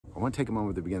want to take a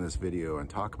moment to begin this video and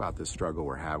talk about this struggle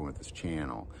we're having with this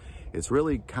channel. It's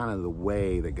really kind of the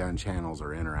way that gun channels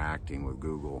are interacting with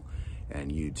Google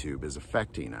and YouTube is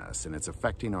affecting us, and it's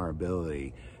affecting our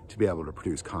ability to be able to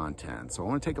produce content. So I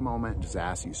want to take a moment and just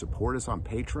ask you support us on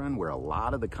Patreon, where a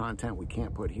lot of the content we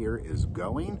can't put here is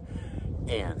going,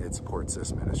 and it supports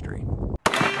this ministry.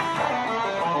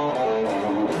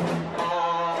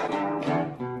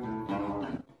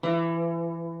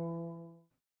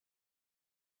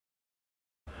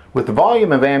 With the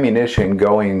volume of ammunition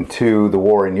going to the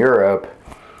war in Europe,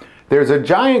 there's a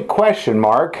giant question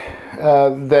mark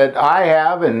that I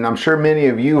have, and I'm sure many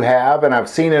of you have, and I've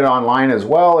seen it online as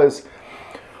well, is,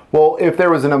 well, if there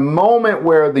was a moment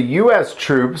where the U.S.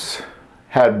 troops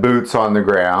had boots on the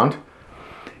ground,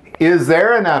 is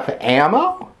there enough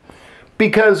ammo?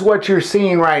 Because what you're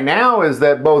seeing right now is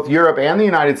that both Europe and the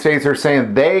United States are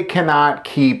saying they cannot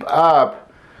keep up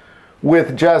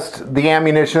with just the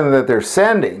ammunition that they're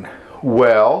sending.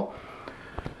 Well,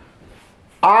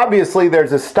 obviously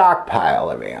there's a stockpile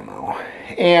of ammo,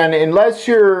 and unless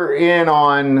you're in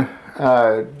on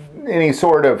any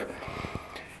sort of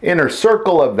inner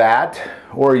circle of that,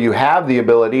 or you have the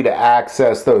ability to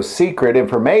access those secret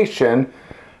information,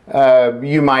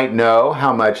 you might know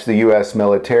how much the U.S.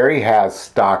 military has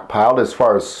stockpiled as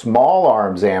far as small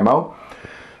arms ammo,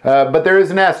 but there is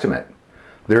an estimate.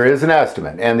 There is an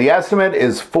estimate, and the estimate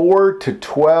is 4 to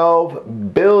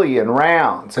 12 billion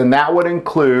rounds, and that would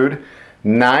include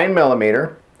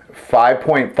 9mm,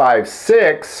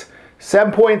 5.56,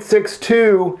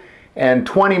 7.62, and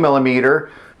 20mm.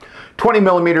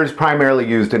 20mm is primarily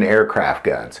used in aircraft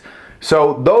guns.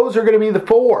 So those are going to be the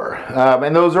four,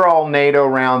 and those are all NATO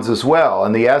rounds as well.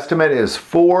 And the estimate is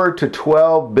 4 to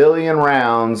 12 billion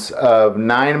rounds of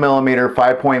 9mm,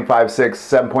 5.56,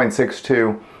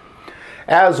 7.62,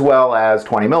 as well as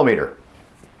 20mm.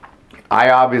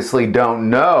 I obviously don't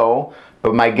know,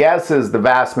 but my guess is the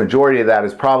vast majority of that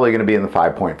is probably going to be in the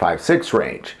 5.56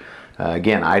 range.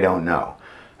 Again, I don't know.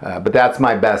 But that's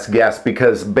my best guess,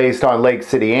 because based on Lake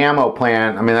City Ammo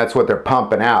Plant, I mean, that's what they're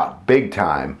pumping out big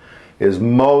time, is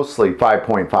mostly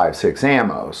 5.56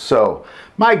 ammo. So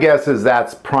my guess is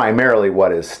that's primarily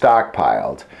what is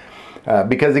stockpiled.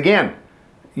 Because again,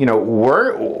 you know,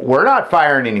 we're not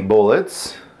firing any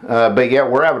bullets, but yet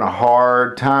we're having a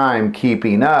hard time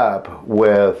keeping up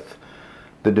with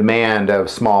the demand of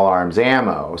small arms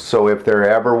ammo. So if there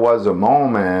ever was a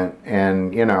moment,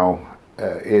 and you know,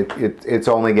 it's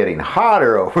only getting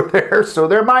hotter over there, so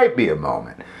there might be a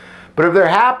moment. But if there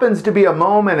happens to be a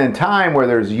moment in time where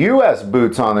there's U.S.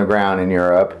 boots on the ground in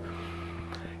Europe,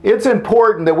 it's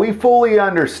important that we fully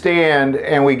understand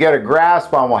and we get a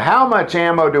grasp on, well, how much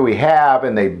ammo do we have,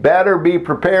 and they better be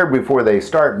prepared before they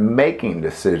start making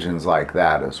decisions like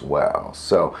that as well.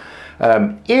 So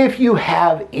if you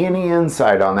have any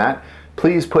insight on that,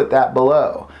 please put that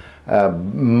below.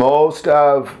 Most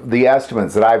of the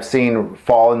estimates that I've seen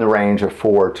fall in the range of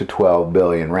 4 to 12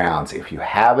 billion rounds. If you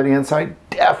have any insight,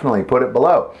 definitely put it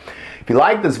below. If you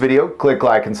like this video, click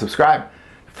like and subscribe.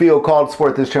 Feel called to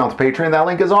support this channel to Patreon. That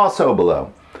link is also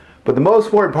below. But the most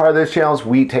important part of this channel is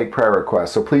we take prayer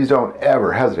requests, so please don't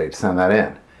ever hesitate to send that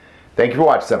in. Thank you for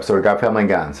watching this episode of God, Family, and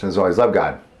Guns. And as always, love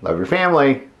God, love your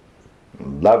family,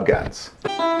 love guns.